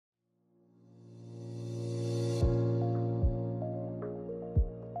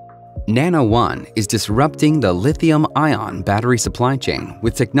Nano One is disrupting the lithium-ion battery supply chain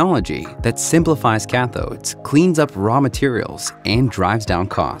with technology that simplifies cathodes, cleans up raw materials, and drives down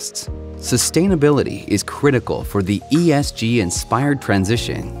costs. Sustainability is critical for the ESG-inspired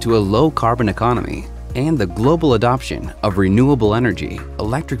transition to a low-carbon economy and the global adoption of renewable energy,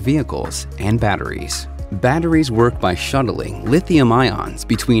 electric vehicles, and batteries. Batteries work by shuttling lithium ions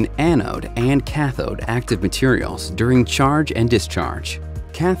between anode and cathode active materials during charge and discharge.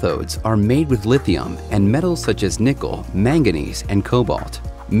 Cathodes are made with lithium and metals such as nickel, manganese, and cobalt,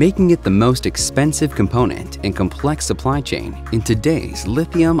 making it the most expensive component in complex supply chain in today's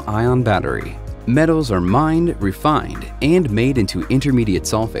lithium-ion battery. Metals are mined, refined, and made into intermediate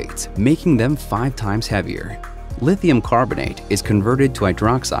sulfates, making them 5 times heavier. Lithium carbonate is converted to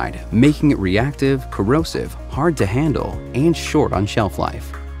hydroxide, making it reactive, corrosive, hard to handle, and short on shelf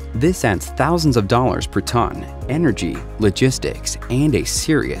life. This adds thousands of dollars per ton, energy, logistics, and a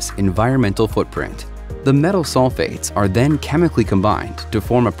serious environmental footprint. The metal sulfates are then chemically combined to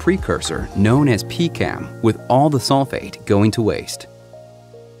form a precursor known as PCAM, with all the sulfate going to waste.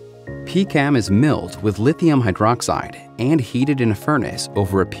 PCAM is milled with lithium hydroxide and heated in a furnace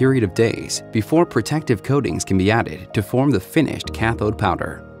over a period of days before protective coatings can be added to form the finished cathode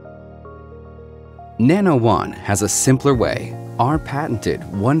powder. Nano One has a simpler way. Our patented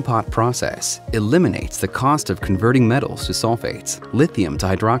one-pot process eliminates the cost of converting metals to sulfates, lithium to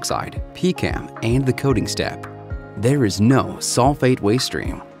hydroxide, PCAM, and the coating step. There is no sulfate waste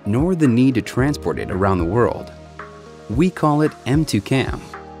stream, nor the need to transport it around the world. We call it M2CAM.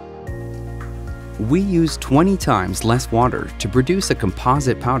 We use 20 times less water to produce a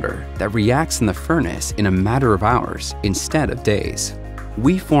composite powder that reacts in the furnace in a matter of hours instead of days.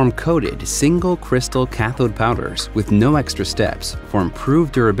 We form coated single crystal cathode powders with no extra steps for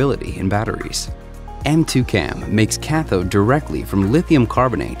improved durability in batteries. M2CAM makes cathode directly from lithium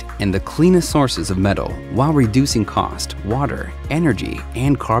carbonate and the cleanest sources of metal while reducing cost, water, energy,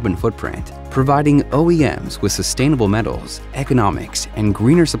 and carbon footprint, providing OEMs with sustainable metals, economics, and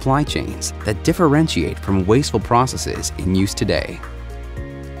greener supply chains that differentiate from wasteful processes in use today.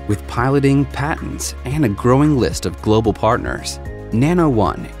 With piloting, patents, and a growing list of global partners, Nano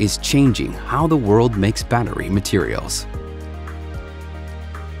One is changing how the world makes battery materials.